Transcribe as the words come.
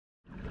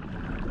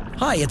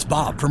Hi, it's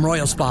Bob from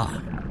Royal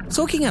Spa.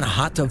 Soaking in a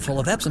hot tub full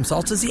of Epsom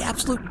salts is the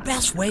absolute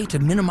best way to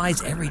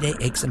minimize everyday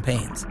aches and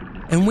pains.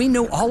 And we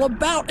know all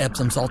about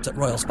Epsom salts at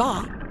Royal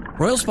Spa.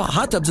 Royal Spa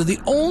hot tubs are the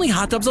only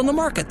hot tubs on the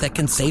market that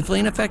can safely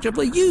and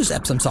effectively use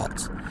Epsom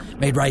salts.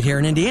 Made right here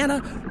in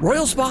Indiana,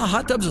 Royal Spa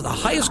hot tubs are the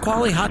highest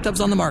quality hot tubs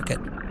on the market.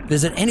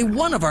 Visit any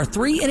one of our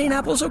 3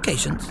 Indianapolis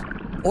locations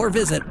or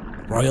visit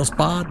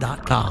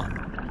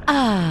royalspa.com.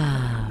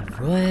 Ah,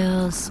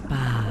 Royal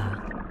Spa.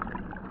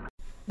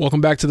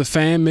 Welcome back to the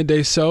Fan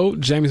Midday Show.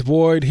 James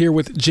Boyd here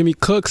with Jimmy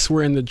Cooks.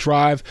 We're in the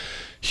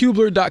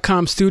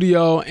DriveHubler.com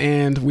studio,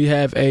 and we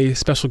have a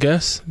special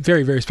guest.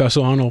 Very, very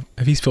special. I don't know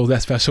if he feels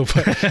that special,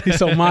 but he's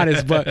so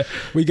modest. But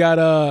we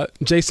got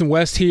Jason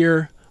West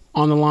here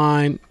on the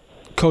line.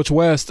 Coach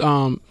West,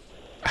 how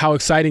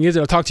exciting is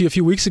it? I talked to you a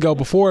few weeks ago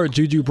before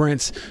Juju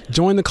Brents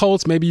joined the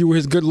Colts. Maybe you were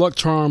his good luck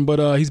charm,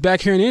 but he's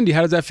back here in Indy.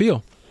 How does that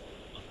feel?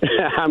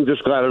 I'm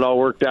just glad it all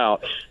worked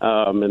out,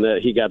 and that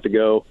he got to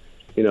go,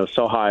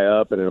 so high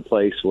up and in a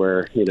place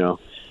where, he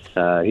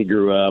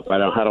grew up. I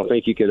don't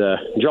think you could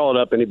draw it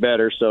up any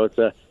better. So it's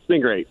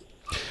been great.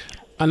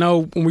 I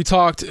know when we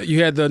talked,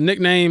 you had the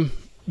nickname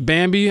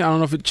Bambi. I don't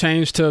know if it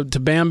changed to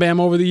Bam Bam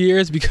over the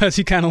years because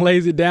he kind of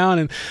lays it down,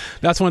 and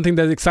that's one thing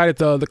that excited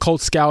the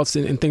Colts scouts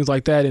and things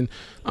like that. And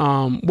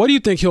what do you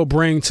think he'll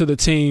bring to the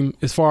team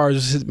as far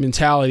as his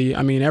mentality?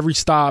 I mean, every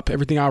stop,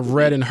 everything I've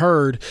read and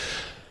heard,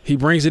 he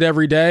brings it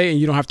every day, and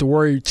you don't have to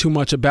worry too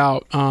much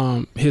about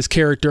his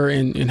character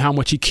and how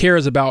much he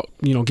cares about,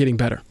 getting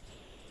better.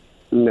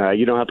 No,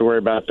 you don't have to worry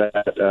about that.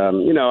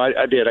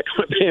 I did. I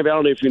called Bambi. I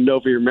don't know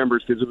if he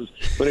remembers because it was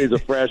when he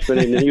was a freshman,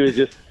 and he was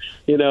just,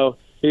 he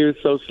was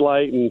so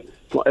slight,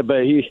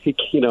 but he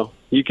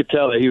you could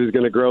tell that he was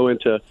going to grow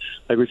into,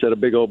 like we said, a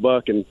big old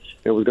buck, and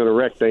was going to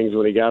wreck things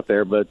when he got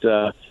there. But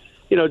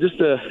just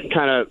to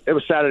it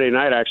was Saturday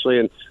night actually,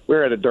 and we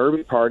were at a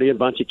derby party, a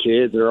bunch of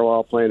kids, they're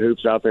all playing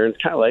hoops out there, and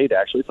it's kind of late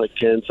actually. It's like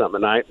 10 something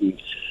at night,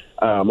 and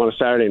on a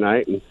Saturday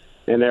night, and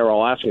they were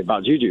all asking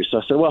about Juju. So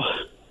I said, well,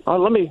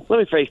 let me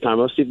FaceTime.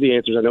 Let's see if the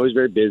answers. I know he's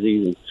very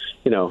busy,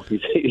 and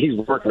he's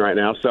working right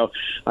now. So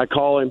I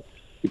call him.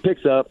 He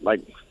picks up,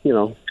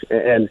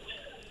 and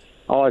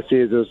all I see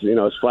is this,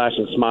 a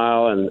flashing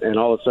smile, and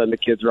all of a sudden the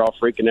kids are all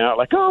freaking out,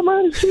 like, "Oh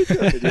man, it's Juju!"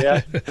 I said,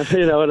 yeah,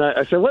 And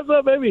I said, "What's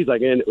up, baby?" He's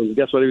like, and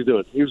guess what he was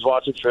doing? He was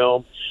watching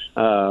film,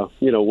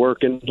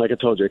 working. Like I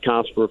told you, a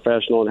consummate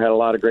professional, and had a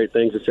lot of great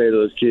things to say to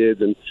those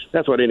kids, and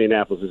that's what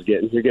Indianapolis is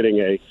getting. You're getting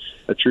a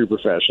true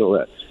professional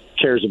that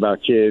cares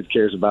about kids,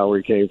 cares about where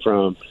he came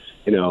from,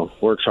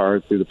 works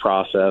hard through the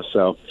process.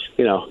 So,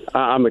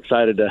 I'm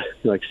excited to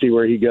see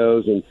where he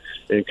goes, and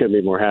couldn't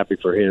be more happy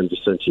for him,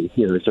 just since he's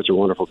such a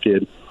wonderful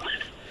kid.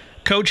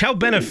 Coach, how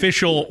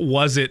beneficial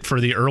was it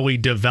for the early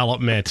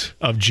development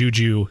of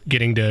Juju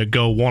getting to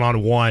go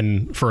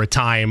one-on-one for a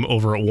time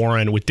over at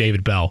Warren with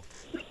David Bell?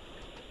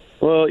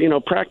 Well,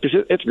 practice,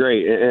 it's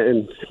great.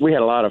 And we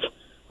had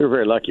we were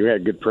very lucky. We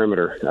had a good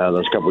perimeter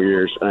those couple of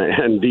years,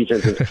 and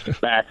defensive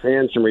backs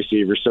and some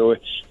receivers. So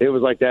it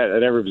was like that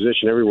at every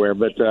position everywhere.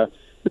 But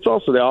it's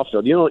also the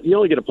off-field. You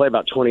only get to play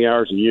about 20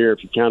 hours a year.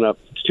 If you count up,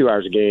 it's 2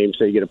 hours a game.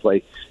 So you get to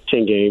play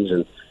 10 games,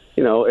 and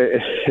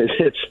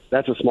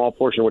that's a small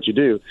portion of what you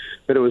do.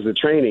 But it was the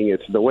training,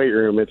 it's the weight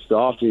room, it's the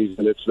off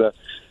season, it's the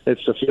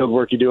field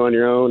work you do on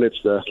your own,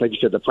 it's like you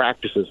said, the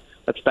practices.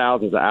 That's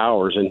thousands of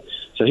hours, and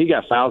so he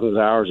got thousands of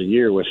hours a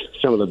year with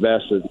some of the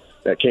best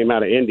that came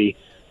out of Indy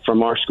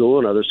from our school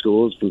and other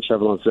schools, from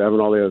 7-on-7,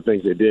 all the other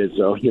things they did.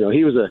 So he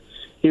was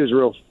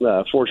real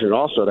fortunate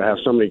also to have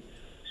so many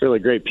really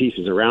great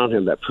pieces around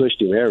him that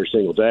pushed him every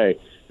single day.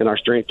 And our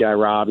strength guy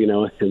Rob,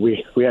 and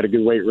we had a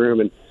good weight room,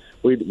 and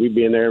we'd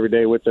be in there every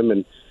day with them,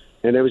 and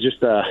it was just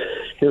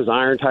it was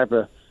iron type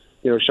of,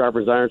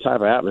 sharpens iron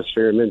type of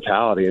atmosphere and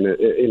mentality, and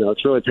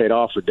it's really paid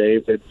off for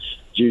David,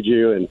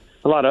 Juju, and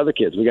a lot of other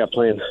kids. We got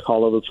playing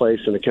all over the place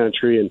in the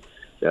country, and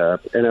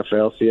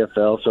NFL,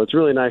 CFL, so it's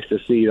really nice to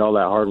see all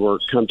that hard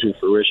work come to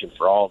fruition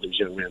for all of these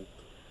young men.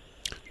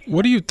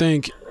 What do you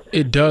think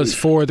it does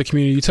for the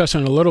community? You touched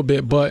on it a little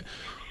bit, but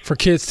for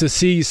kids to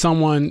see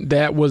someone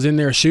that was in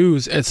their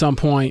shoes at some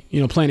point,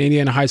 playing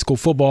Indiana high school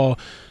football,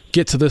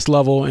 get to this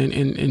level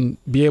and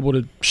be able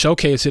to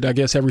showcase it, I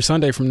guess, every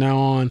Sunday from now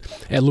on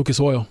at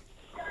Lucas Oil?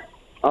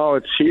 Oh,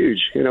 it's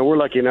huge. We're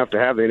lucky enough to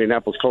have the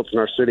Indianapolis Colts in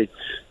our city.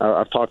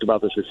 I've talked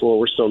about this before.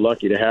 We're so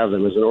lucky to have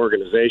them as an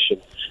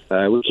organization.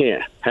 We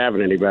can't have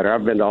it any better.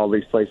 I've been to all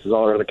these places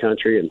all around the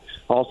country and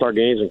all-star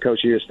games and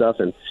coach year stuff,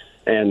 and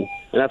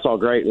that's all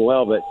great and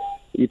well, but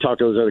you talk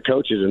to those other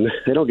coaches, and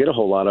they don't get a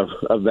whole lot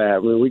of that. I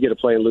mean, we get to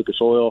play in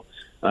Lucas Oil.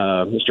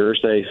 Mr.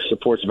 Ursay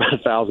supports about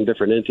 1,000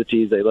 different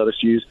entities. They let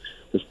us use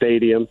the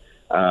stadium,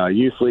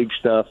 youth league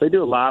stuff. They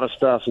do a lot of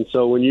stuff, and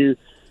so when you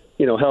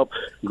help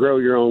grow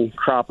your own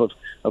crop of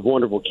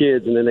wonderful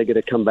kids, and then they get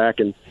to come back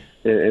and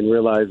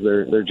realize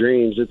their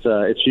dreams,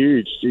 it's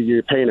huge.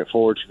 You're paying it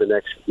forward to the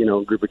next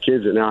group of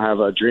kids that now have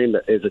a dream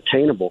that is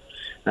attainable.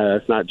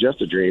 It's not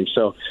just a dream.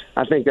 So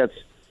I think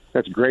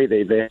that's great.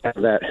 They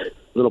have that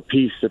little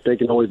piece that they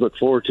can always look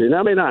forward to.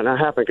 Now, it may not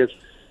happen because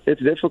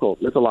it's difficult.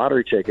 It's a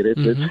lottery ticket.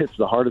 It's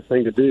the hardest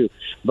thing to do,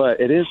 but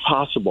it is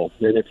possible.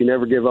 And if you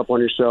never give up on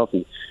yourself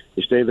and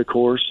you stay the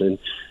course and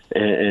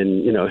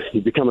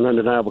you become an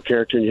undeniable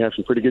character and you have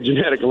some pretty good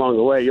genetics along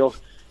the way,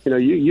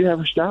 you have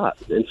a shot.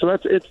 And so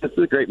it's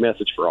a great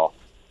message for all.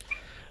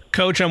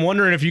 Coach, I'm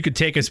wondering if you could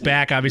take us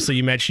back. Obviously,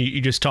 you mentioned you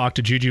just talked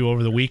to Juju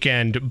over the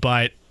weekend,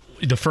 but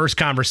the first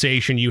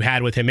conversation you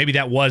had with him, maybe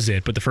that was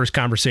it, but the first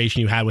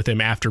conversation you had with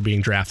him after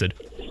being drafted.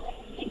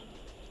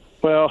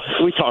 Well,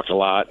 we talked a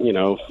lot,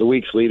 the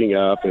weeks leading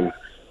up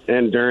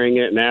and during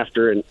it and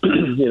after. And,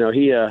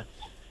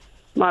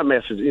 my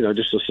message,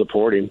 just to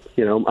support him.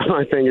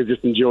 My thing is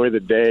just enjoy the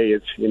day.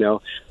 It's,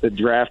 the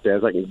draft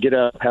as I can get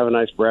up, have a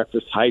nice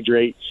breakfast,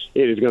 hydrate.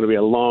 It is going to be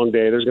a long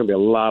day. There's going to be a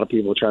lot of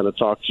people trying to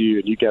talk to you,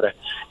 and you got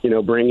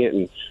to, bring it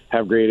and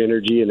have great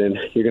energy. And then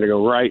you're going to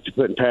go right to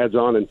putting pads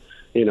on and,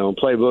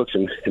 playbooks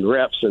and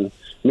reps and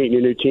meeting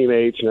your new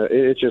teammates.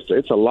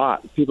 It's a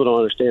lot. People don't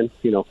understand,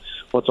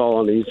 what's all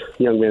on these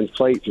young men's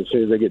plates. As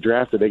soon as they get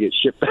drafted, they get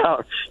shipped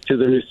out to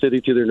their new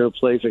city, to their new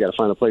place. They got to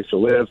find a place to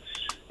live.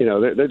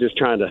 They're just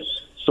trying to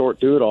sort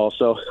through it all.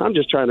 So I'm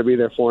just trying to be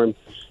there for him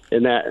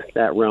in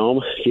that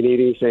realm. If you need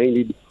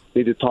anything,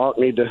 need to talk,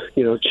 need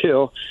to,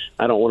 chill.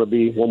 I don't want to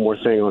be one more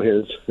thing on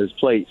his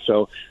plate.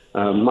 So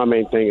my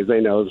main thing is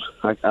they know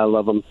I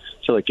love them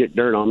till they kick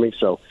dirt on me.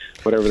 So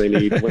whatever they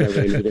need, whenever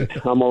they need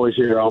it, I'm always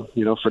here,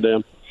 for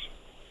them.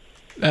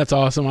 That's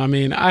awesome. I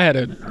mean, I had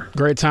a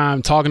great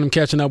time talking to him,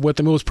 catching up with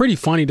him. It was pretty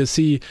funny to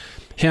see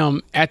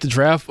him at the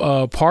draft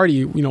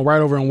party, right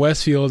over in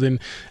Westfield. And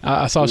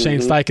I saw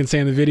Shane Steichen say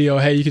in the video,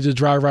 hey, you could just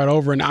drive right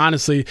over. And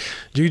honestly,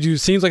 Juju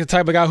seems like the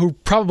type of guy who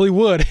probably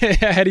would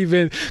had he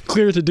been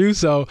cleared to do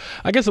so.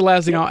 I guess the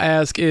last thing I'll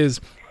ask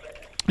is,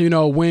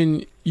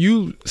 when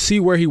you see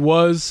where he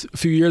was a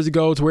few years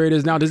ago to where it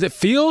is now, does it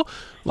feel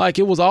like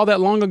it was all that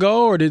long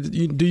ago, or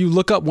do you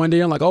look up one day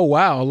and like, oh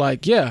wow,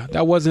 like yeah,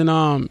 that wasn't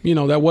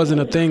that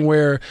wasn't a thing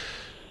where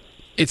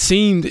it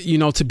seemed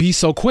to be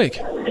so quick?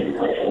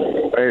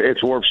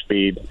 It's warp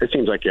speed. It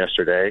seems like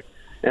yesterday.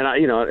 And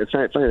it's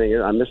not funny thing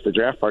is I missed the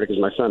draft party because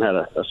my son had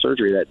a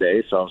surgery that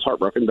day, so I was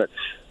heartbroken. But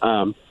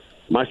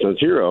my son's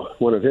hero,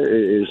 one of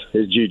his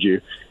is Juju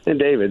and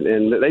David,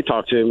 and they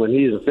talked to him when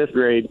he was in fifth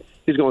grade.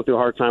 He's going through a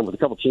hard time with a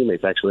couple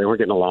teammates. Actually, they weren't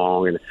getting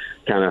along, and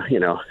kind of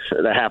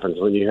that happens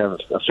when you have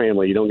a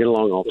family. You don't get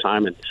along all the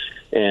time,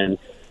 and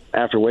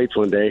after weights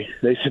one day,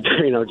 they sit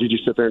there. Juju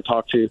sit there and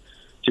talk to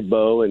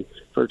Bo, and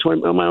for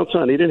my own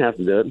son, he didn't have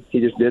to do it. He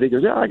just did it. He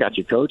goes, yeah, I got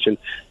you, coach, and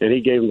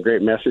he gave him a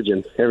great message.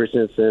 And ever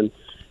since then,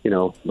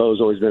 Bo's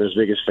always been his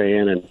biggest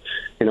fan,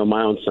 and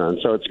my own son.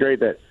 So it's great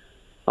that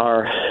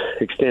our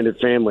extended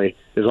family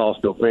is all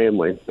still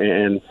family,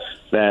 and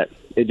that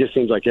it just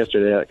seems like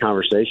yesterday that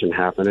conversation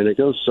happened, and it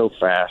goes so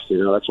fast.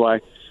 That's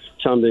why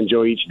some to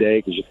enjoy each day,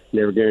 because you're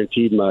never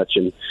guaranteed much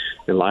in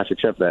life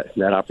except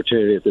that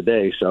opportunity of the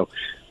day. So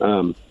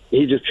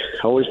he just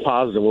always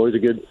positive, always a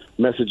good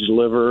message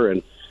deliverer,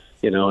 and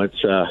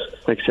it's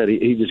like I said,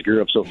 he just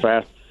grew up so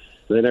fast.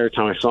 And then every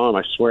time I saw him,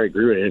 I swear he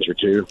grew an inch or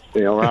two.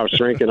 Where I was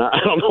shrinking. I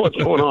don't know what's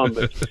going on,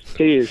 but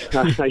he is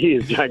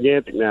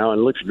gigantic now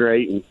and looks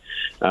great, and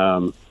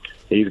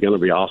he's going to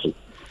be awesome.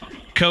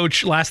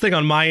 Coach, last thing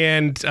on my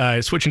end,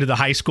 switching to the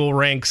high school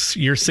ranks,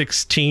 year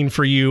 16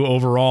 for you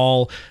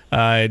overall.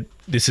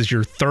 This is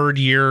your third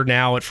year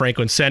now at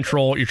Franklin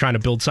Central. You're trying to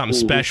build something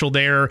special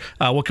there.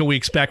 What can we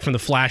expect from the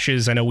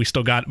Flashes? I know we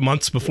still got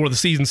months before the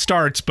season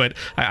starts, but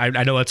I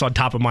know that's on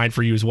top of mind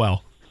for you as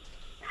well.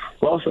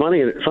 Well, it's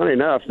funny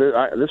enough,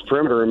 this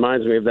perimeter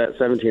reminds me of that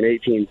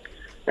 17-18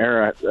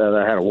 era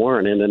that had a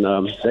Warren in,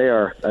 and they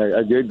are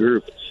a good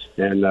group,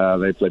 and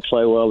they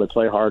play well, they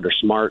play hard, they're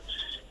smart.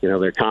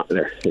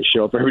 They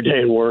show up every day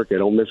and work. They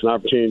don't miss an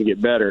opportunity to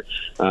get better.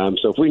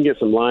 So if we can get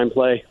some line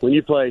play, when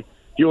you play,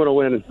 if you want to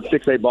win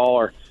 6A ball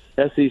or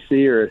SEC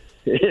or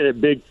in a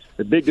big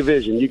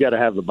division, you got to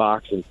have the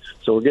box. And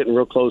so we're getting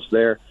real close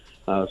there.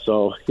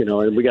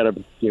 And we got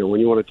to, when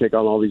you want to take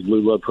on all these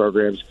blue blood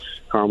programs,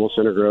 Carmel,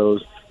 Center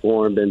Groves,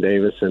 Warren, Ben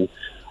Davis, and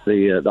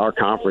our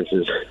conference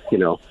is,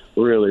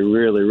 really,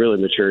 really, really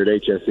mature at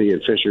HSE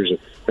and Fishers. And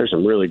there's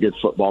some really good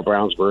football,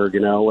 Brownsburg,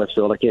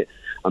 Westfield.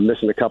 I'm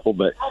missing a couple,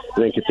 but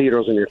then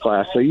Cathedral's in your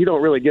class. So you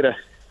don't really get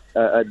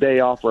a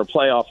day off or a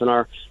playoff in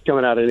our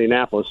coming out of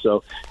Indianapolis.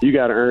 So you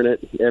got to earn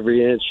it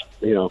every inch,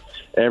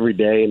 every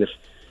day. And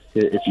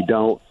if you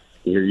don't,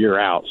 you're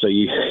out. So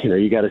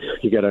you got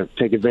to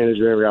take advantage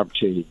of every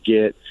opportunity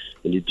you get,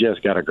 and you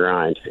just got to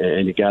grind,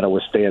 and you got to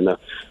withstand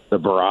the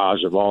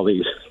barrage of all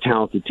these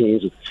talented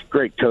teams with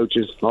great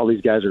coaches. All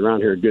these guys around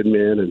here are good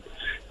men and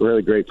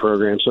really great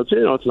programs. So it's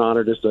it's an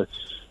honor just to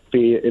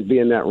be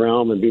in that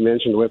realm and be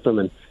mentioned with them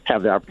and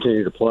have the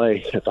opportunity to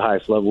play at the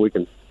highest level we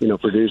can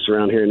produce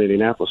around here in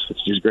Indianapolis.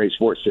 It's just a great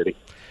sports city.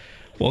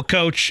 Well,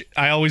 Coach,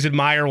 I always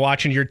admire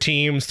watching your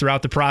teams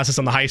throughout the process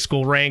on the high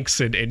school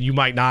ranks, and you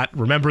might not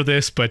remember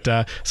this, but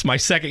it's my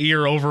second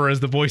year over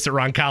as the voice at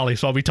Roncalli,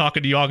 so I'll be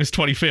talking to you August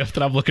 25th,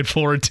 and I'm looking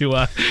forward to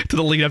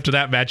the lead up to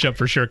that matchup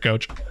for sure,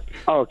 Coach.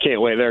 Oh,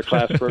 can't wait. They're a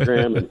class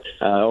program, and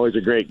always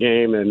a great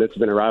game, and it's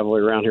been a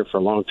rivalry around here for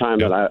a long time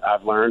that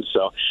I've learned,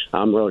 so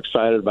I'm real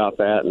excited about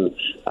that, and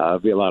it'll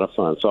be a lot of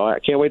fun. So I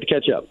can't wait to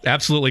catch up.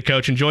 Absolutely,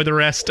 Coach. Enjoy the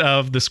rest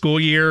of the school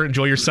year.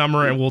 Enjoy your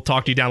summer, and we'll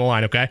talk to you down the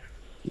line, okay?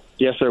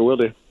 Yes, sir, will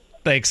do.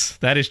 Thanks.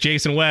 That is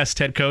Jason West,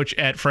 head coach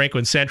at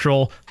Franklin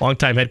Central,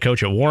 longtime head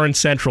coach at Warren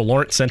Central,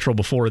 Lawrence Central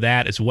before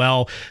that as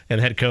well,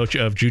 and head coach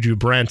of Juju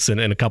Brents and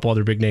a couple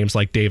other big names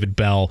like David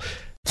Bell.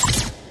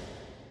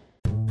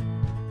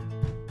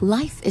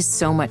 Life is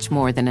so much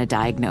more than a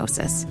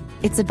diagnosis.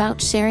 It's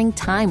about sharing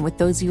time with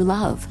those you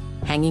love,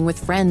 hanging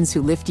with friends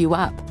who lift you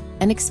up,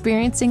 and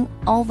experiencing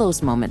all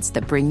those moments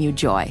that bring you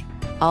joy.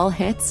 All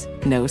hits,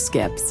 no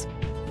skips.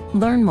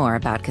 Learn more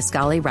about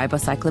Kisqali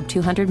Ribociclib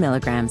 200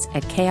 milligrams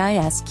at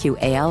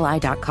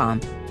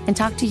KISQALI.com and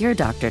talk to your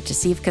doctor to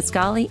see if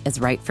Kisqali is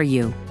right for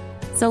you.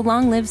 So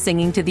long live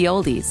singing to the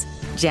oldies,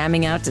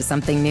 jamming out to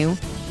something new,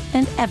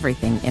 and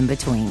everything in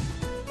between.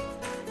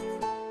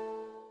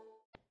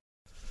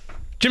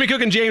 Jimmy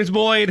Cook and James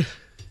Boyd,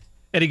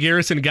 Eddie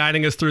Garrison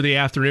guiding us through the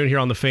afternoon here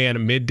on the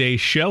Fan Midday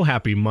Show.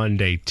 Happy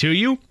Monday to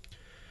you.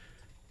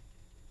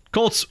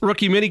 Colts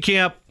rookie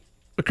minicamp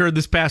occurred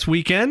this past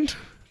weekend.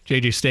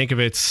 JJ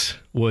Stankovitz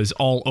was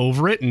all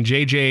over it. And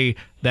JJ,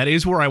 that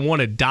is where I want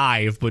to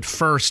dive. But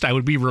first, I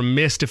would be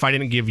remiss if I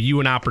didn't give you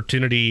an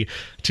opportunity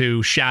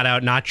to shout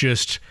out not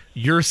just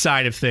your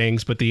side of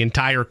things, but the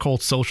entire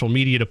Colts social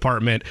media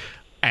department,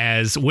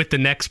 as with the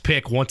next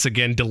pick once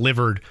again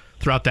delivered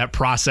throughout that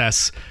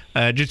process.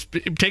 Just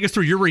take us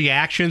through your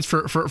reactions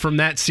from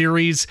that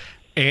series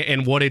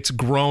and what it's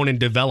grown and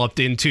developed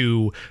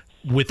into,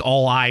 with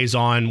all eyes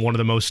on one of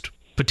the most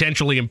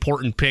potentially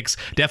important picks,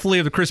 definitely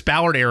of the Chris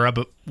Ballard era,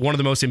 but one of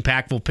the most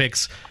impactful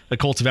picks the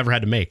Colts have ever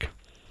had to make.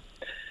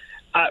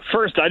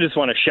 First, I just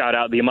want to shout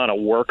out the amount of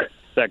work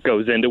that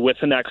goes into with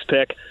the next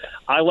pick.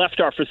 I left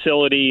our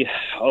facility,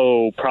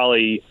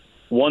 probably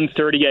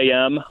 1:30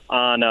 a.m.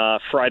 on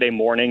Friday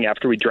morning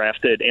after we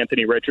drafted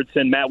Anthony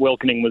Richardson. Matt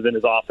Wilkening was in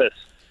his office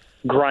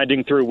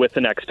grinding through with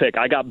the next pick.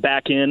 I got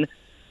back in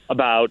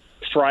about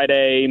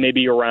Friday,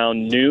 maybe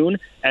around noon,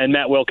 and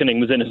Matt Wilkening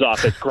was in his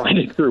office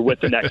grinding through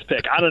with the next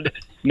pick.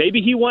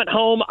 Maybe he went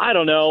home. I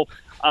don't know.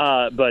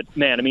 But,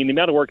 man, I mean, the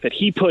amount of work that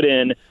he put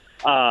in,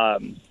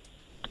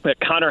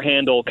 Connor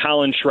Handel,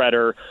 Colin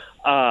Schroeder,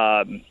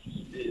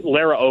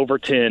 Lara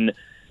Overton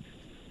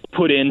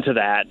put into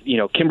that,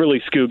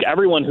 Kimberly Skoog,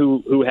 everyone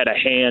who had a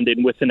hand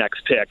in with the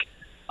next pick,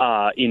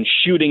 in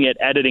shooting it,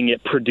 editing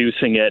it,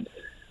 producing it,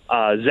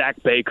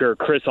 Zach Baker,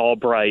 Chris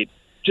Albright,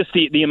 just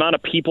the amount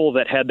of people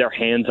that had their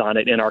hands on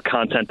it in our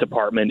content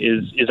department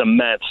is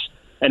immense.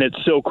 And it's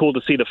so cool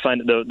to see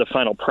the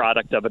final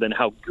product of it and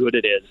how good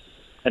it is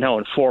and how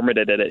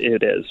informative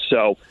it is.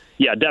 So,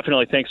 yeah,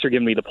 definitely thanks for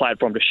giving me the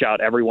platform to shout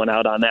everyone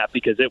out on that,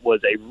 because it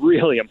was a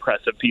really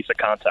impressive piece of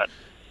content.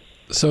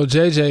 So,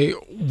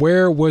 JJ,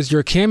 where was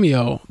your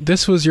cameo?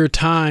 This was your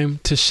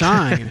time to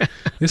shine.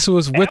 This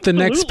was with the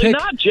next pick.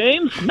 Not,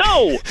 James.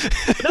 No,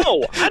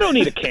 I don't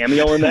need a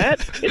cameo in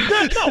that. It's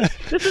not. No,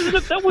 this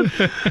isn't. That was.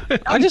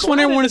 I just want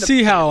everyone to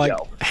see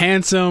how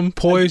handsome,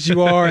 poised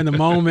you are in the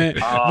moment.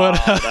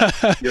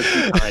 You're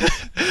too kind.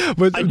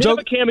 But I did have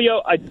a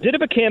cameo. I did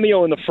have a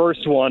cameo in the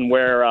first one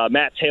where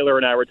Matt Taylor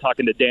and I were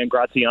talking to Dan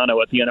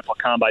Graziano at the NFL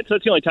Combine. So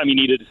that's the only time you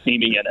needed to see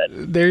me in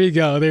it. There you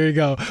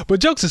go. But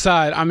jokes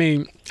aside, I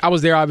mean, I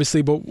was there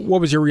obviously, but what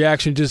was your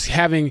reaction just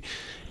having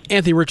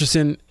Anthony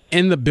Richardson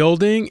in the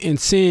building and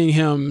seeing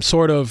him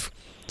sort of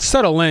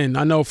settle in?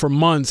 I know for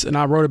months, and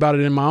I wrote about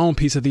it in my own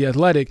piece at The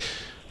Athletic,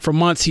 for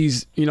months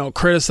he's,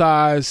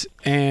 criticized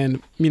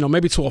and,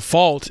 maybe to a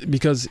fault,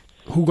 because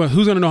who's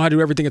going to know how to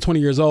do everything at 20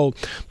 years old?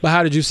 But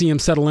how did you see him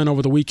settle in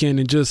over the weekend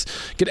and just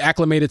get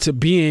acclimated to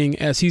being,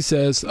 as he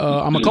says,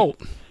 I'm a Colt?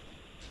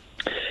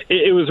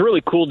 It was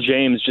really cool,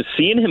 James, just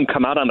seeing him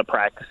come out on the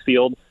practice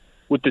field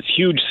with this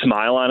huge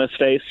smile on his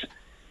face.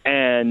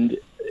 And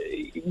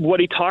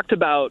what he talked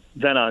about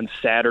then on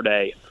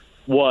Saturday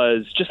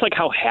was just like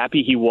how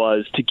happy he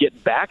was to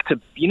get back to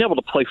being able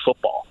to play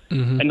football.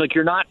 Mm-hmm. And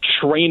you're not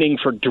training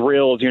for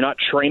drills, you're not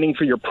training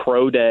for your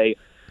pro day.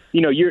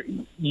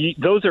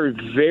 Those are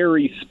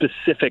very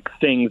specific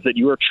things that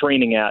you are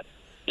training at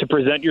to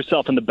present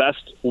yourself in the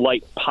best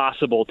light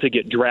possible to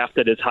get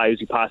drafted as high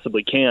as you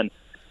possibly can.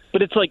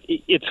 But it's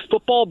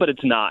football, but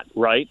it's not,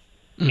 right?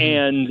 Mm-hmm.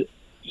 And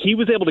he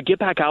was able to get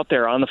back out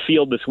there on the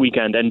field this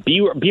weekend and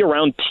be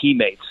around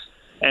teammates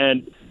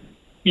and,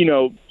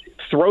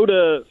 throw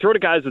to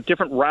guys with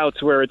different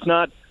routes where you're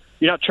not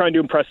trying to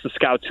impress the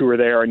scouts who are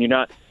there, and you're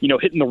not,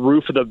 hitting the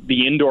roof of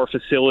the indoor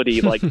facility.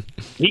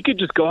 He could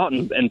just go out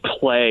and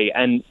play,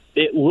 and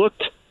it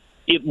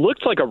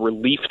looked like a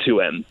relief to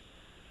him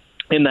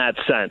in that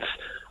sense.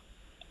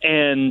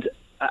 And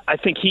I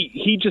think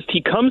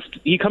he comes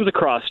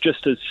across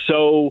just as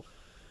so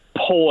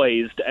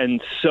poised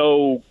and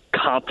so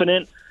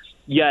confident,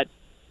 yet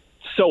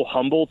so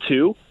humble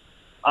too.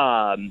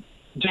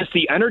 Just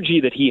the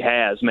energy that he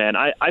has, man.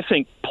 I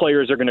think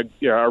players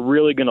are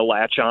really gonna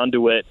latch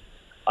onto it.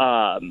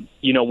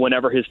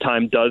 Whenever his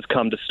time does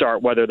come to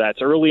start, whether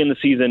that's early in the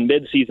season,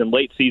 mid-season,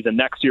 late season,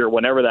 next year,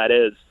 whenever that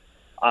is,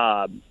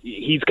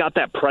 he's got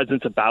that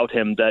presence about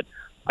him that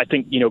I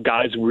think,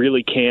 guys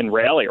really can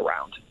rally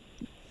around.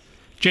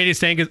 JJ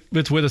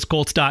Stankevitz with us,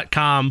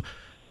 Colts.com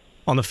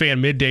on the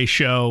Fan Midday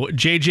Show.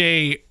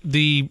 JJ,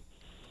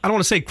 I don't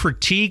want to say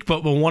critique,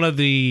 but one of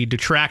the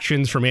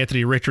detractions from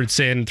Anthony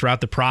Richardson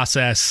throughout the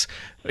process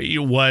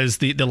was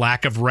the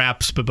lack of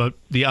reps. But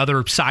the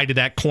other side of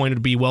that coin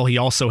would be, well, he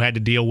also had to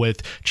deal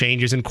with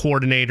changes in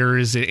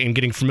coordinators and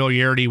getting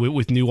familiarity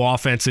with new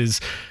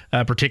offenses,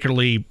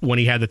 particularly when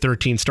he had the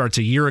 13 starts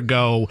a year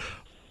ago.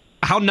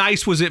 How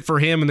nice was it for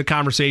him in the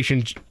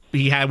conversation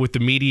he had with the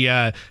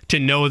media to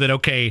know that,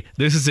 okay,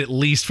 this is at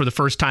least for the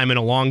first time in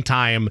a long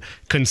time,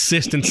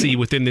 consistency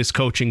within this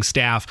coaching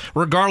staff,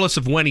 regardless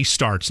of when he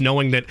starts,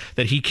 knowing that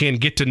he can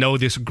get to know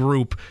this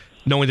group,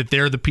 knowing that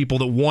they're the people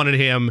that wanted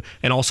him,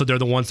 and also they're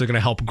the ones that are going to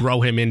help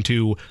grow him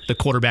into the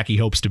quarterback he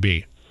hopes to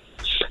be.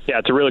 Yeah,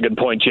 it's a really good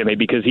point, Jimmy,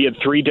 because he had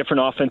 3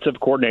 different offensive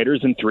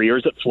coordinators in 3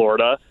 years at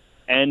Florida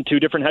and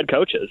 2 different head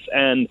coaches.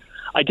 And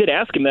I did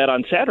ask him that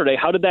on Saturday.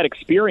 How does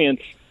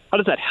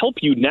that help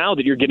you now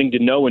that you're getting to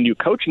know a new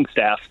coaching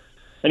staff?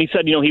 And he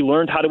said, he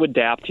learned how to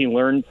adapt. He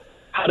learned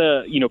how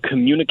to,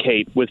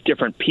 communicate with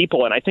different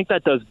people. And I think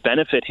that does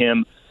benefit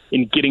him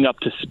in getting up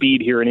to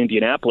speed here in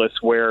Indianapolis,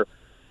 where,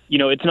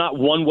 it's not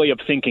one way of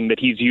thinking that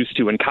he's used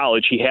to in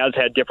college. He has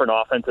had different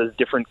offenses,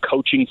 different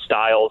coaching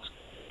styles,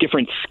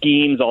 different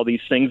schemes, all these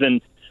things.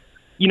 And,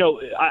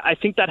 I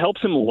think that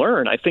helps him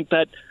learn. I think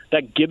that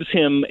gives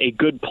him a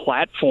good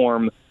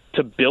platform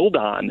to build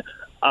on.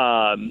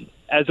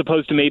 As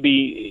opposed to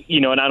maybe,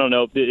 and I don't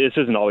know, this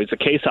isn't always the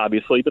case,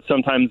 obviously, but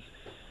sometimes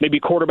maybe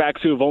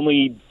quarterbacks who have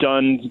only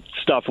done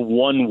stuff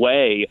one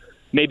way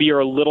maybe are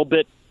a little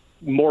bit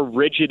more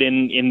rigid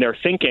in their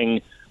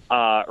thinking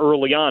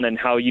early on and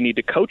how you need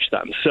to coach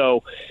them.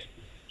 So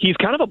he's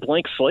kind of a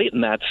blank slate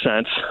in that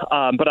sense.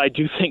 But I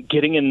do think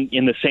getting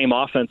in the same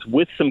offense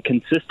with some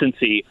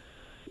consistency,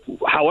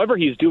 however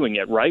he's doing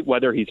it, right,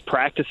 whether he's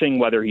practicing,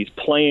 whether he's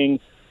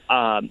playing,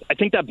 I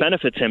think that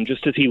benefits him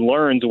just as he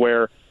learns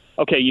where,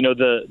 okay,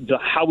 the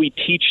how we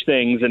teach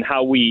things and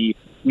how we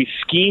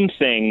scheme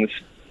things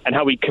and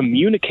how we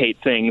communicate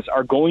things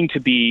are going to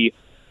be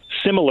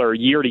similar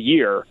year to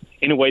year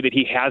in a way that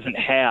he hasn't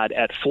had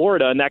at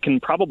Florida, and that can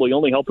probably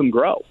only help him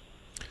grow.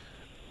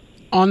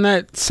 On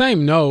that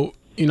same note,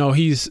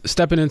 he's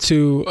stepping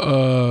into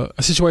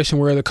a situation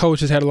where the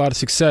coach has had a lot of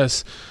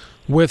success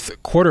with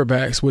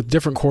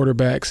different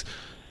quarterbacks.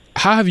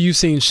 How have you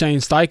seen Shane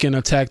Steichen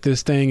attack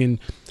this thing? And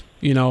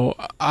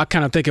I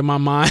kind of think in my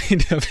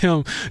mind of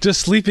him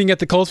just sleeping at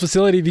the Colts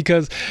facility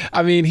because,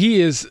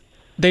 he is –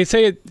 they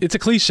say it's a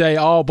cliche,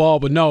 all ball,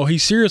 but no, he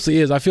seriously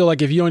is. I feel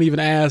like if you don't even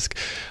ask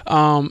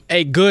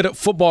a good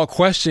football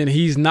question,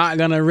 he's not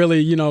going to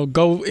really,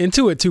 go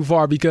into it too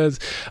far because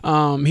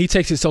he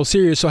takes it so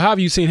serious. So how have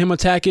you seen him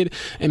attack it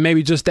and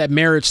maybe just that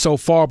marriage so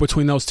far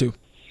between those two?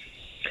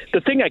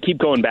 The thing I keep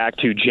going back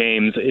to,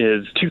 James,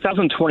 is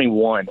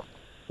 2021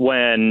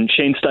 when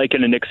Shane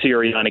Steichen and Nick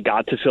Sirianni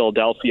got to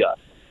Philadelphia.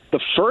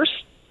 The first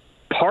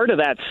part of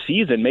that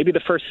season, maybe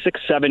the first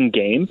 6-7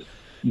 games,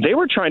 they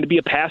were trying to be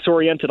a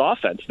pass-oriented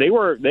offense. They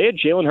had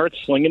Jalen Hurts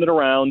slinging it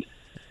around,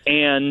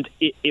 and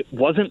it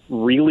wasn't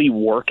really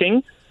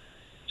working.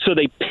 So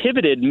they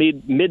pivoted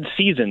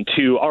mid-season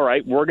to, all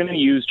right, we're going to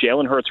use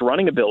Jalen Hurts'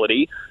 running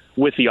ability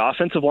with the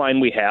offensive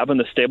line we have and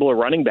the stable of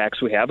running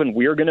backs we have, and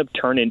we're going to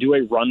turn into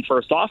a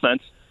run-first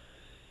offense.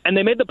 And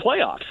they made the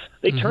playoffs.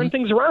 They turned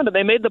things around, and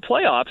they made the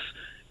playoffs.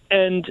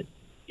 And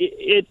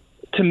it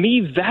to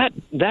me,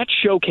 that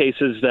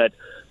showcases that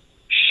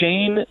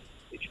Shane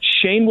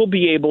will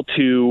be able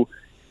to,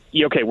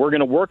 okay, we're going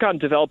to work on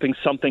developing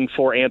something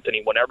for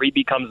Anthony whenever he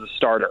becomes a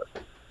starter.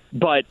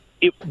 But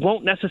it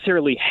won't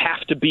necessarily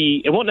have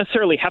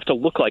to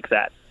look like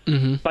that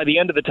by the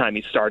end of the time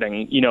he's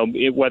starting,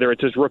 whether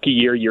it's his rookie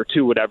year, year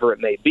 2, whatever it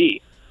may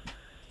be.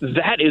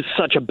 That is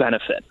such a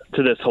benefit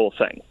to this whole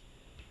thing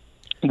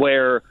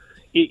where,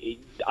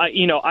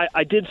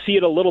 I did see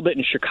it a little bit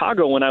in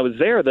Chicago when I was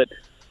there that,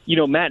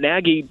 Matt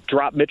Nagy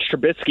dropped Mitch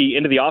Trubisky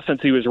into the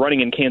offense he was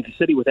running in Kansas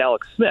City with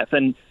Alex Smith.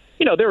 And,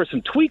 there were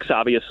some tweaks,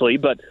 obviously,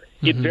 but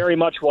it very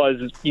much was,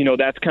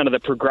 that's kind of the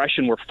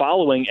progression we're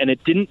following, and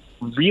it didn't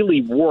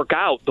really work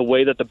out the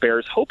way that the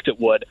Bears hoped it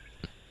would.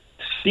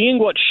 Seeing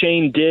what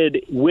Shane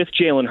did with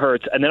Jalen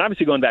Hurts, and then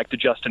obviously going back to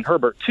Justin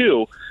Herbert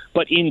too,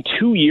 but in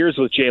 2 years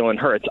with Jalen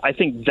Hurts, I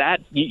think that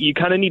you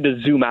kind of need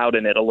to zoom out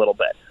in it a little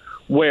bit,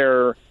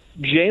 where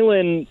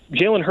Jalen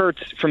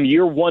Hurts from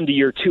year 1 to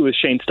year 2 as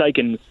Shane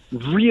Steichen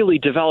really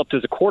developed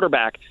as a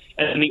quarterback,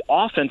 and the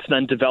offense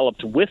then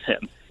developed with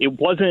him. It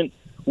wasn't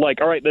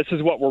like, all right, this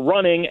is what we're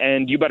running,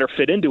 and you better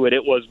fit into it.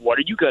 It was, what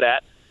are you good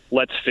at?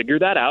 Let's figure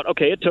that out.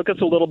 Okay, it took us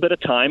a little bit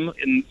of time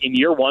in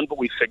year 1, but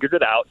we figured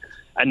it out,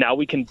 and now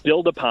we can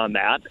build upon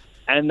that,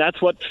 and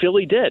that's what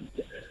Philly did.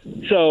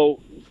 So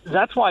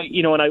that's why,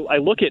 when I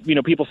look at,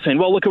 people saying,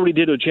 well, look at what he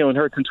did with Jalen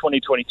Hurts in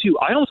 2022.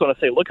 I almost want to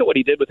say, look at what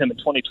he did with him in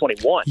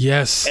 2021.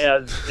 Yes.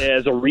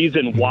 As a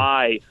reason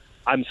why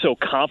I'm so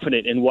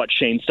confident in what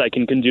Shane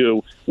Steichen can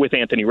do with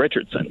Anthony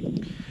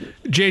Richardson.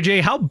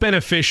 JJ, how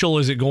beneficial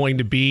is it going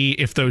to be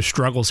if those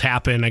struggles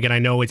happen? Again, I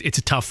know it's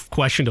a tough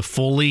question to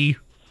fully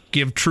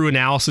give true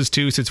analysis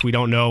to, since we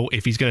don't know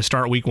if he's going to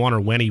start week 1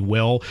 or when he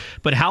will.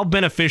 But how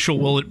beneficial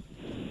will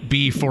it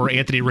be for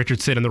Anthony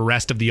Richardson and the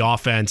rest of the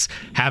offense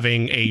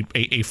having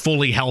a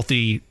fully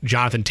healthy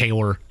Jonathan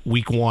Taylor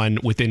week 1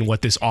 within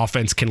what this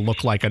offense can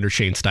look like under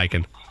Shane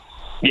Steichen?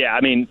 Yeah,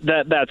 I mean,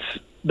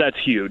 that's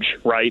huge,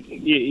 right?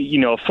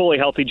 A fully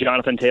healthy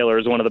Jonathan Taylor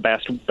is one of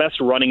the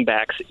best running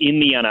backs in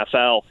the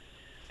NFL.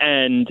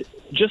 And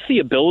just the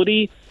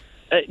ability,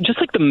 just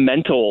like the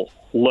mental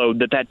load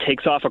that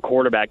takes off a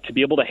quarterback to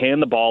be able to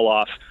hand the ball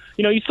off.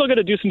 You still got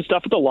to do some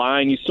stuff at the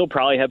line. You still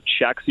probably have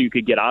checks you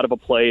could get out of a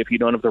play if you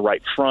don't have the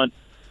right front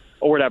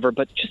or whatever.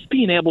 But just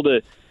being able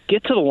to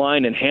get to the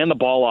line and hand the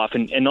ball off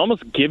and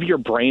almost give your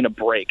brain a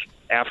break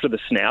after the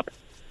snap,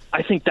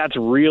 I think that's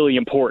really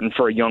important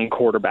for a young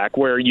quarterback,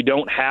 where you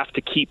don't have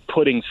to keep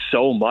putting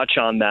so much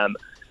on them,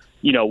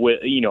 with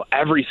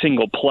every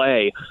single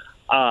play,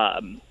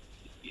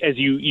 as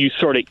you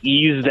sort of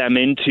ease them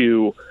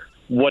into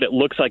what it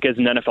looks like as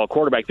an NFL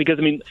quarterback. Because,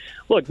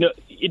 look, no,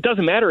 it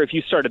doesn't matter if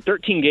you started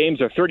 13 games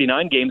or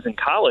 39 games in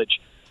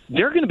college.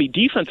 There are going to be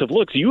defensive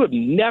looks you have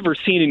never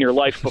seen in your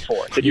life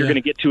before that you're going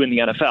to get to in the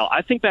NFL.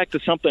 I think back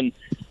to something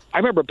I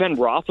remember Ben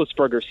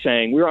Roethlisberger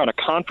saying. We were on a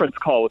conference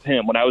call with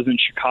him when I was in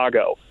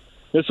Chicago.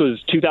 This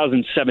was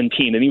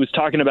 2017, and he was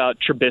talking about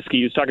Trubisky.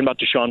 He was talking about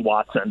Deshaun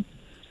Watson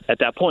at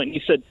that point.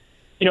 He said,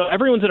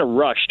 everyone's in a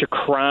rush to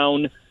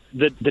crown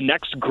the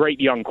next great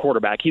young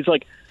quarterback. He's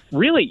like,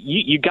 really,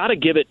 you got to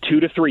give it 2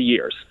 to 3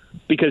 years,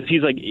 because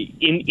he's like,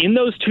 in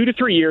those 2 to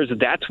 3 years,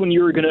 that's when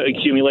you're going to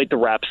accumulate the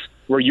reps,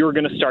 where you're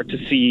going to start to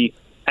see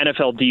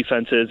NFL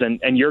defenses,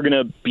 and you're going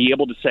to be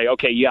able to say,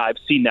 okay, yeah, I've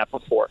seen that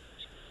before.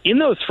 In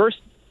those first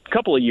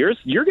couple of years,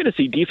 you're going to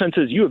see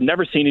defenses you have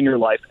never seen in your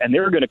life, and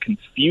they're going to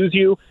confuse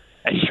you,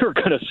 and you're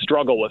going to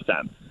struggle with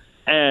them.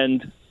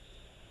 And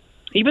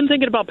even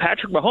thinking about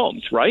Patrick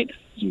Mahomes, right?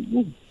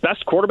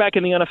 Best quarterback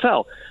in the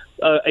NFL.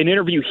 An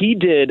interview he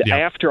did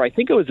after, I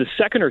think it was his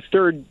second or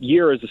third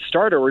year as a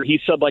starter, where he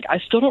said, I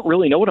still don't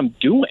really know what I'm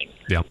doing.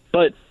 Yeah.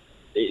 But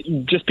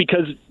just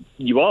because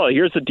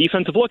here's a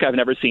defensive look I've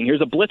never seen,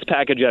 here's a blitz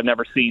package I've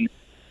never seen,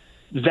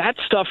 that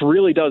stuff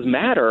really does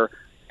matter.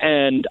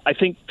 And I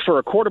think for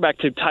a quarterback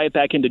to tie it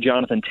back into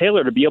Jonathan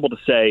Taylor, to be able to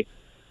say,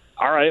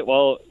 all right,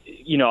 well,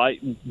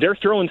 they're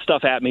throwing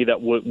stuff at me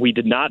that we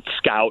did not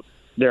scout.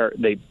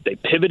 They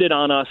pivoted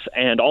on us,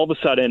 and all of a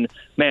sudden,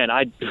 man,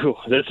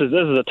 this is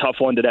a tough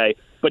one today.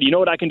 But you know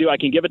what I can do? I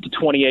can give it to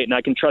 28, and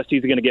I can trust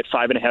he's going to get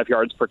 5.5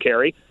 yards per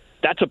carry.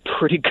 That's a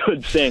pretty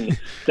good thing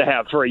to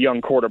have for a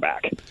young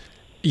quarterback.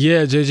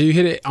 Yeah, JJ, you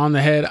hit it on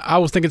the head. I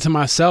was thinking to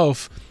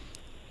myself,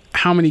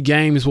 how many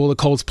games will the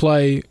Colts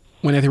play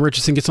when Anthony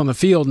Richardson gets on the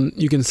field? And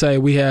you can say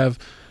we have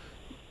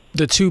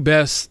the 2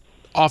 best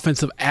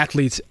offensive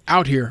athletes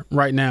out here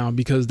right now,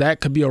 because that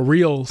could be a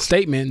real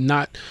statement,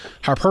 not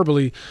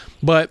hyperbole.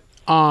 But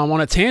on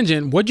a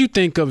tangent, what do you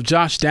think of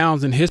Josh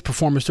Downs and his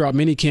performance throughout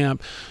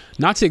minicamp?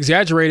 Not to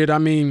exaggerate it,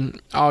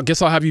 I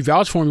guess I'll have you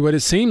vouch for me, but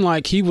it seemed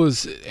like he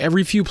was,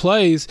 every few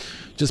plays,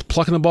 just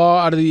plucking the ball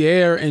out of the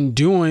air and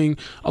doing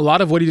a lot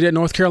of what he did at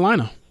North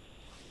Carolina.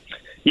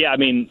 Yeah,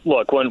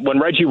 look, when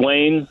Reggie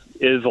Wayne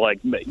is like,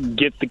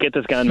 get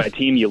this guy on my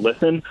team, you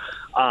listen.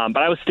 But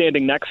I was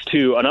standing next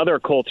to another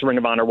Colts Ring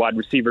of Honor wide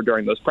receiver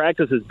during those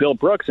practices, Bill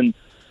Brooks, and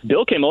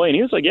Bill came away and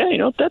he was like, yeah,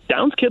 that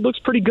Downs kid looks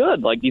pretty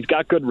good. Like, he's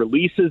got good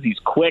releases, he's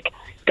quick,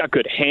 he's got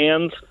good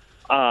hands.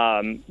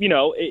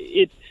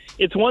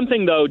 It's one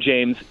thing, though,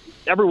 James,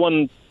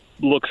 everyone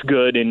looks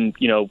good in,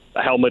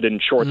 a helmet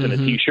and shorts and a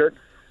T-shirt.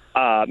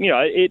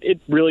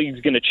 It really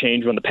is going to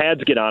change when the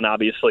pads get on,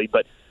 obviously.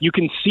 But you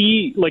can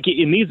see, like,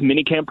 in these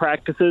minicamp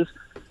practices,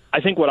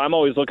 I think what I'm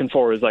always looking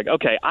for is, like,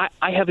 okay,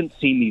 I haven't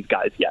seen these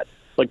guys yet.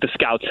 Like the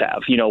scouts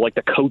have, like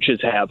the coaches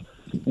have.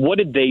 What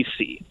did they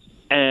see?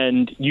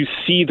 And you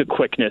see the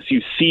quickness.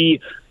 You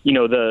see,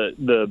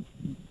 the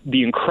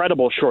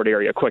incredible short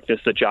area quickness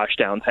that Josh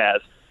Downs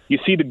has. You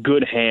see the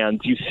good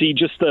hands. You see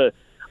just the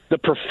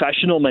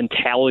professional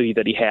mentality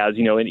that he has,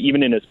 and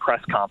even in his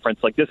press conference,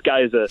 like, this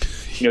guy is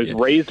he's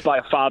raised by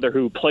a father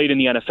who played in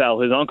the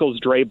NFL. His uncle's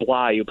Dre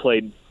Bly, who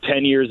played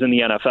 10 years in the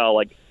NFL.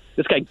 Like,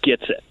 this guy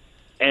gets it.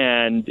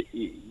 And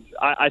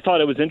I thought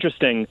it was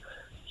interesting.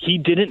 He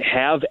didn't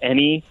have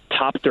any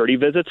top 30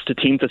 visits to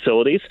team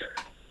facilities.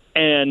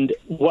 And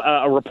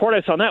a report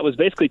I saw on that was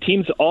basically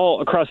teams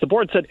all across the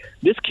board said,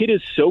 this kid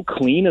is so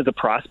clean as a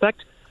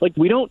prospect, like,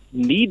 we don't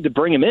need to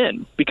bring him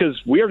in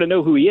because we already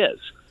know who he is.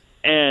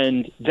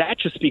 And that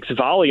just speaks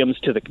volumes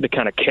to the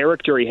kind of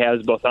character he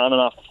has both on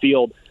and off the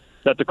field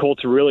that the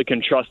Colts really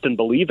can trust and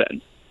believe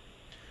in.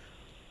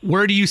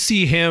 Where do you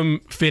see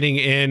him fitting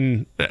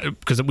in?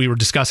 Because we were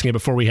discussing it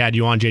before we had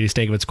you on, JD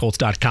Stankovitz,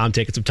 Colts.com,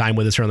 taking some time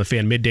with us here on the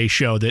Fan Midday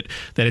Show, that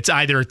it's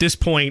either at this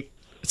point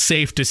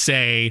safe to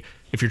say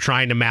if you're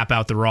trying to map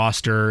out the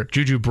roster.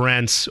 Juju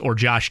Brents or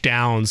Josh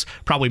Downs,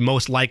 probably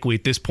most likely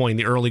at this point in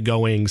the early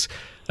goings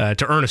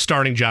to earn a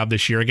starting job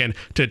this year. Again,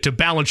 to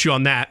balance you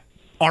on that,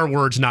 our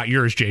words, not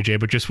yours, JJ,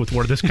 but just with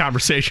where this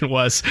conversation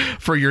was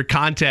for your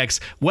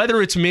context.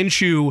 Whether it's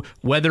Minshew,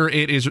 whether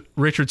it is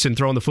Richardson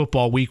throwing the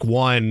football week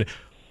one,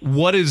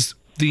 what is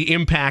the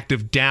impact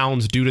of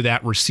Downs due to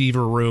that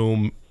receiver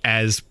room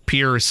as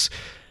Pierce,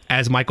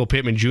 as Michael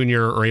Pittman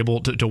Jr. are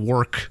able to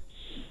work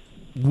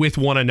with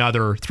one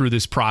another through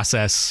this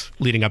process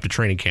leading up to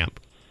training camp?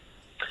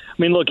 I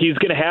mean, look, he's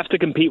going to have to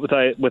compete with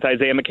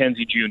Isaiah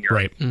McKenzie Jr.,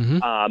 right?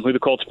 Who the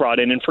Colts brought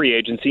in free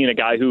agency, and a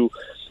guy who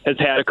has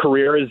had a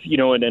career as,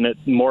 in a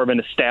more of an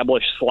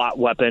established slot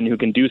weapon who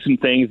can do some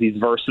things. He's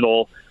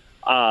versatile.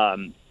 That's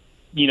going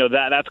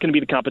to be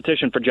the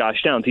competition for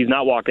Josh Downs. He's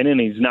not walking in.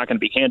 He's not going to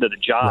be handed a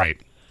job,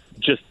 right,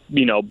 just,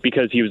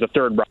 because he was a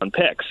third-round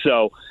pick.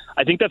 So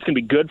I think that's going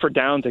to be good for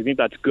Downs. I think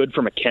that's good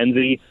for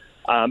McKenzie.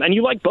 And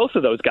you like both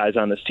of those guys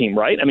on this team,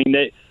 right? I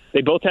mean,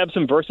 they both have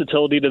some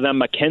versatility to them.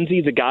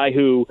 McKenzie's a guy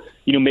who,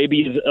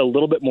 maybe is a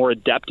little bit more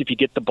adept if you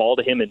get the ball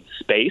to him in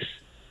space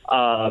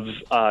of,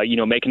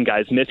 making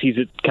guys miss. He's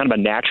kind of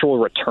a natural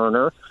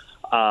returner.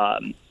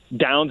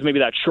 Downs, maybe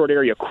that short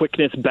area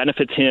quickness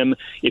benefits him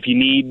if you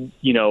need,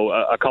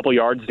 a couple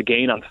yards to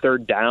gain on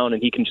third down,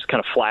 and he can just kind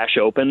of flash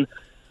open.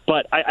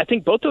 But I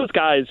think both those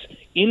guys,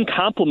 in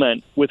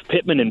complement with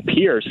Pittman and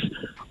Pierce,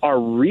 are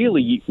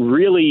really,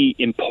 really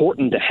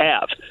important to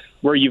have,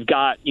 where you've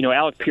got,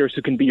 Alec Pierce,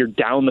 who can be your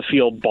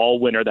down-the-field ball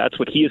winner. That's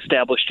what he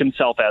established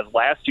himself as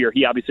last year.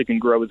 He obviously can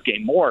grow his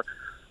game more.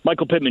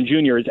 Michael Pittman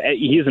Jr.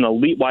 He's an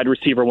elite wide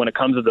receiver when it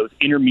comes to those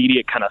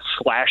intermediate kind of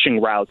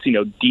slashing routes,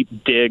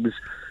 deep digs,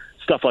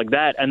 stuff like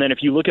that. And then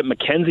if you look at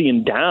McKenzie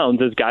and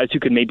Downs as guys who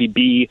can maybe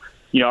be,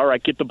 all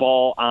right, get the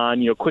ball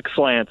on, quick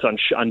slants,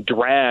 on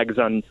drags,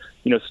 on,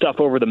 stuff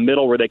over the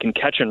middle where they can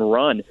catch and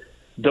run.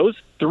 Those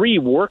three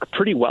work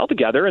pretty well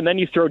together. And then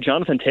you throw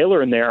Jonathan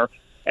Taylor in there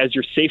as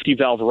your safety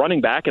valve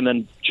running back, and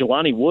then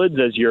Jelani Woods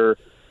as your,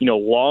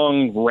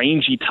 long,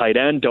 rangy tight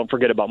end. Don't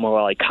forget about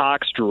Mo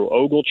Cox, Drew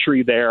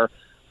Ogletree there.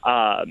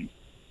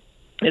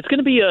 It's going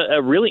to be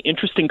a really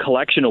interesting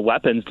collection of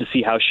weapons to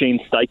see how Shane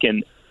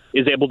Steichen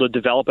is able to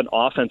develop an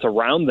offense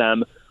around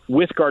them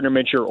with Gardner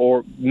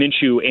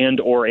Minshew and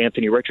or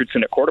Anthony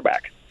Richardson at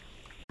quarterback.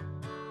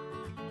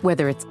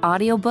 Whether it's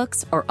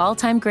audiobooks or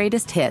all-time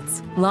greatest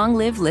hits, long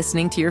live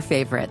listening to your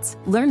favorites.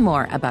 Learn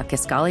more about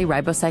Kisqali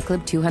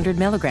Ribociclib 200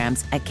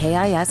 milligrams at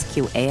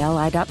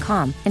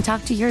KISQALI.com and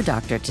talk to your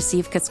doctor to see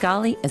if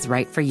Kisqali is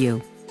right for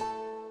you.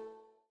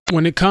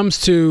 When it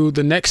comes to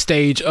the next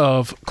stage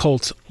of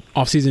Colts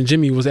offseason,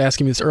 Jimmy was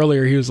asking me this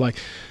earlier. He was like,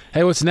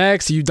 hey, what's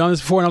next? You've done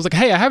this before? And I was like,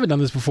 hey, I haven't done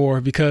this before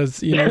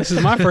because, this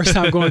is my first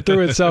time going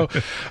through it. So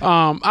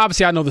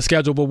obviously I know the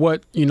schedule, but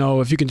what,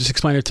 if you can just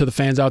explain it to the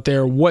fans out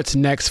there, what's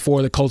next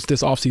for the Colts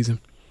this offseason?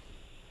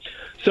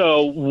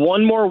 So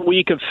one more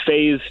week of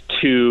phase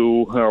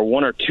 2, or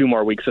 1 or 2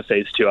 more weeks of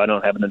phase 2. I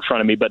don't have it in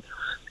front of me, but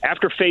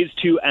after phase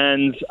 2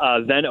 ends,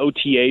 then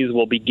OTAs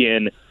will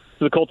begin.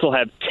 So the Colts will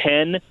have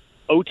 10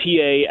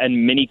 OTA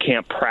and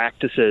minicamp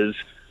practices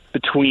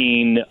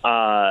between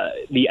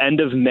the end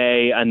of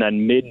May and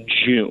then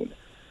mid-June.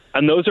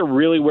 And those are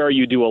really where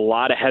you do a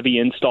lot of heavy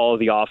install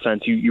of the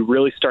offense. You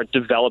really start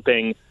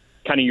developing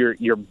kind of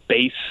your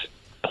base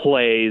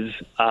plays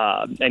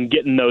and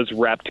getting those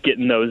reps,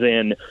 getting those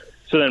in.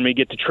 So then when we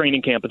get to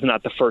training camp, it's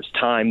not the first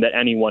time that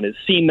anyone has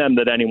seen them,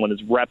 that anyone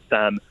has repped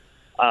them.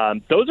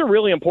 Those are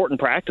really important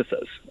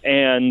practices.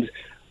 And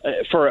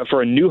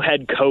for a new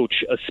head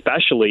coach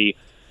especially,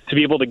 to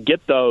be able to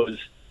get those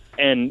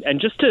and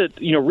just to,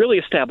 really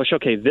establish,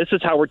 okay, this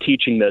is how we're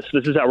teaching this.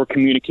 This is how we're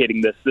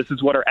communicating this. This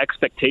is what our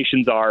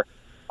expectations are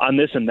on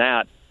this and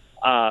that.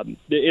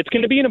 It's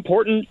going to be an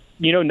important,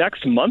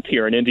 next month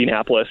here in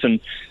Indianapolis. And,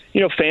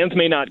 fans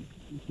may not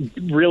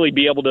really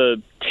be able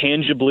to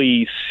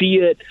tangibly see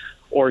it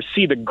or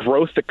see the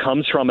growth that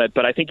comes from it.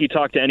 But I think you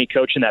talk to any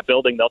coach in that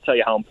building, they'll tell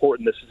you how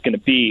important this is going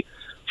to be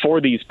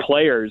for these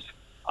players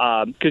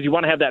because you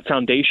want to have that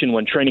foundation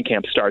when training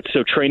camp starts.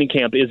 So training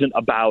camp isn't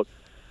about,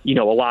 a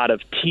lot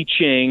of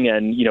teaching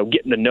and,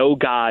 getting to know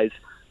guys.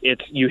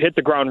 It's you hit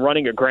the ground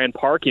running at Grand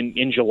Park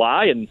in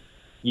July and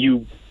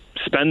you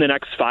spend the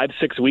next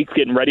 5-6 weeks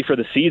getting ready for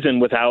the season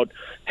without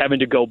having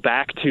to go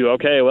back to,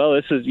 okay, well,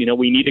 this is,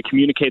 we need to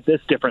communicate this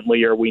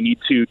differently, or we need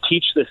to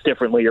teach this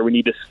differently, or we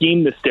need to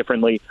scheme this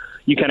differently.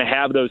 You kind of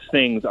have those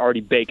things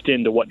already baked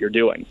into what you're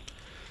doing.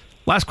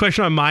 Last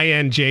question on my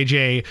end,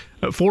 JJ.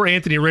 For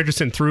Anthony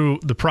Richardson through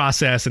the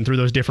process and through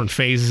those different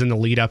phases in the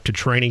lead up to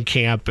training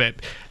camp,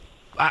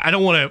 I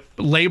don't want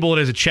to label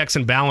it as a checks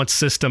and balance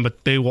system,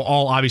 but they will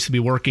all obviously be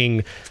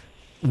working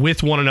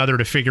with one another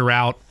to figure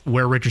out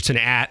where Richardson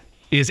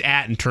is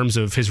at in terms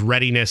of his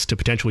readiness to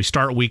potentially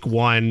start week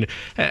one.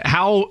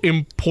 How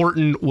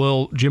important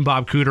will Jim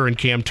Bob Cooter and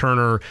Cam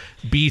Turner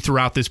be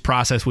throughout this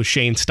process with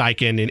Shane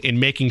Steichen in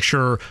making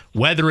sure,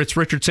 whether it's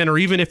Richardson or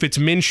even if it's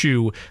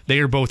Minshew, they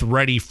are both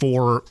ready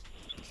for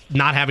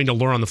not having to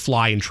learn on the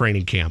fly in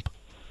training camp?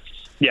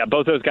 Yeah,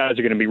 both those guys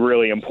are going to be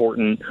really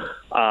important,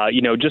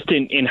 just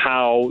in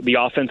how the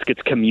offense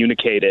gets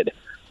communicated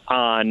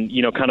on,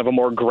 kind of a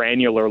more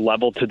granular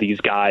level to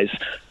these guys.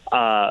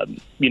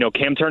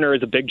 Cam Turner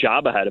has a big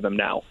job ahead of him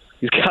now.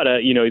 He's got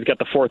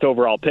the 4th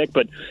overall pick,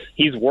 but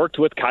he's worked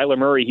with Kyler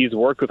Murray. He's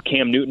worked with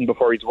Cam Newton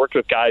before. He's worked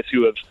with guys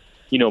who have,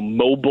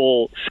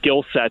 mobile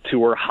skill sets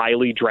who are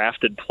highly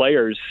drafted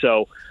players.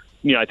 So,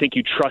 I think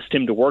you trust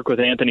him to work with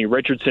Anthony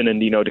Richardson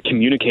and, to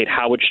communicate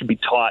how it should be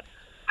taught,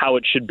 how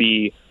it should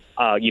be,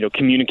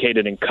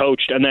 communicated and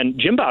coached. And then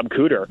Jim Bob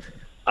Cooter,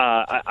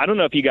 I don't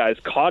know if you guys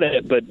caught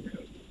it, but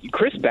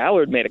Chris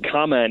Ballard made a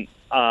comment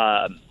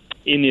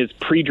in his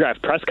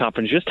pre-draft press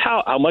conference just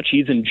how much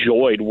he's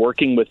enjoyed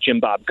working with Jim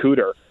Bob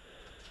Cooter.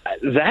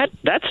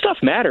 That stuff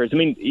matters. I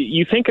mean,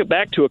 you think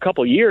back to a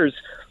couple years,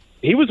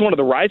 he was one of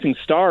the rising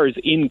stars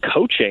in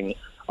coaching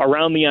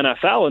around the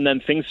NFL, and then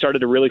things started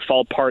to really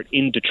fall apart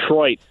in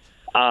Detroit.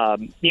 I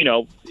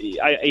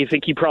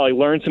think he probably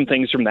learned some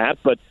things from that,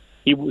 but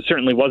he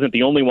certainly wasn't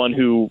the only one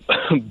who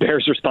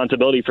bears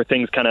responsibility for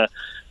things kind of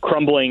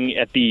crumbling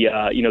at the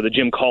the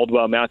Jim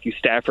Caldwell, Matthew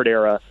Stafford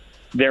era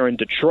there in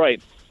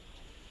Detroit.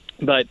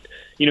 But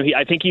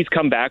I think he's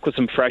come back with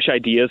some fresh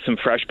ideas, some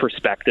fresh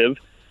perspective,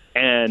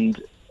 and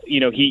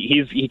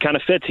he kind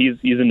of fits.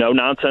 He's a no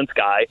nonsense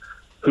guy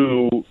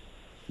who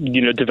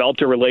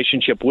developed a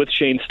relationship with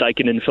Shane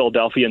Steichen in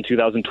Philadelphia in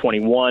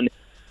 2021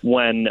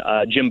 when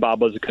Jim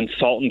Bob was a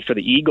consultant for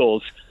the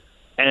Eagles.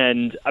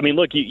 And, I mean,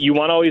 look, you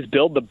want to always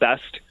build the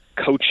best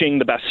coaching,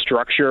 the best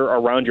structure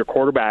around your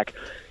quarterback.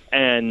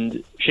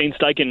 And Shane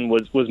Steichen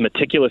was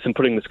meticulous in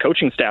putting this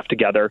coaching staff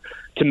together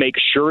to make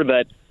sure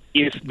that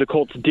if the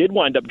Colts did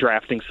wind up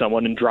drafting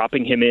someone and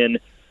dropping him in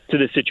to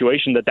this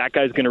situation, that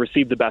guy's going to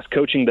receive the best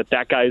coaching,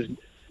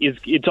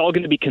 it's all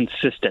going to be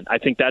consistent. I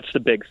think that's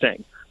the big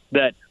thing,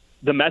 that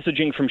the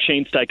messaging from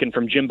Shane Steichen,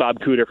 from Jim Bob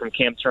Cooter, from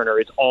Cam Turner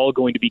is all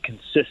going to be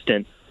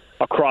consistent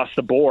across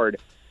the board.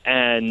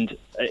 And,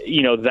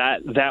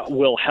 that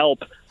will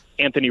help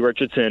Anthony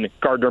Richardson,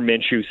 Gardner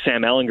Minshew,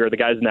 Sam Ehlinger, the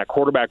guys in that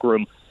quarterback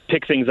room,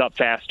 pick things up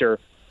faster,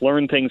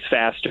 learn things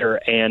faster,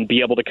 and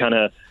be able to kind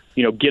of,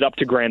 get up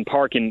to Grand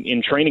Park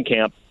in training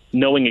camp,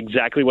 knowing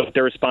exactly what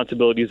their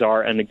responsibilities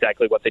are and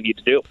exactly what they need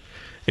to do.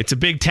 It's a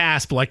big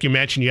task, but like you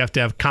mentioned, you have to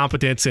have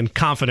competence and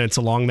confidence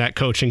along that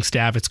coaching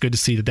staff. It's good to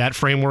see that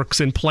framework's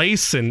in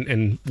place,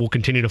 and we'll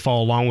continue to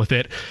follow along with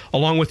it.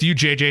 Along with you,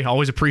 JJ,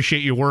 always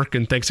appreciate your work,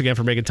 and thanks again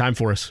for making time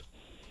for us.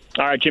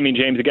 All right, Jimmy and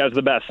James, you guys are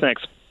the best.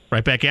 Thanks.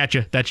 Right back at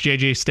you. That's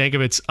JJ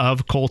Stankovitz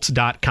of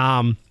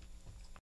Colts.com.